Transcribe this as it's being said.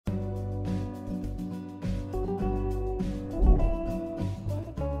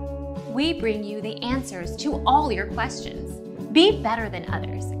we bring you the answers to all your questions. Be better than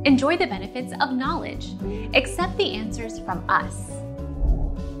others. Enjoy the benefits of knowledge. Accept the answers from us.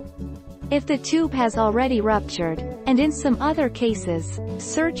 If the tube has already ruptured, and in some other cases,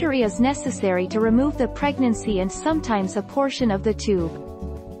 surgery is necessary to remove the pregnancy and sometimes a portion of the tube.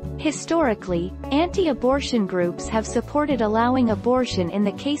 Historically, anti-abortion groups have supported allowing abortion in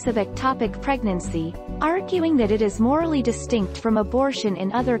the case of ectopic pregnancy, arguing that it is morally distinct from abortion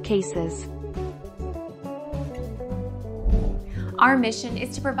in other cases. Our mission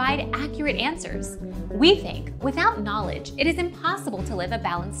is to provide accurate answers. We think, without knowledge, it is impossible to live a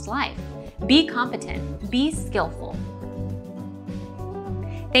balanced life. Be competent, be skillful.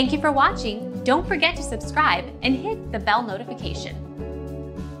 Thank you for watching. Don't forget to subscribe and hit the bell notification.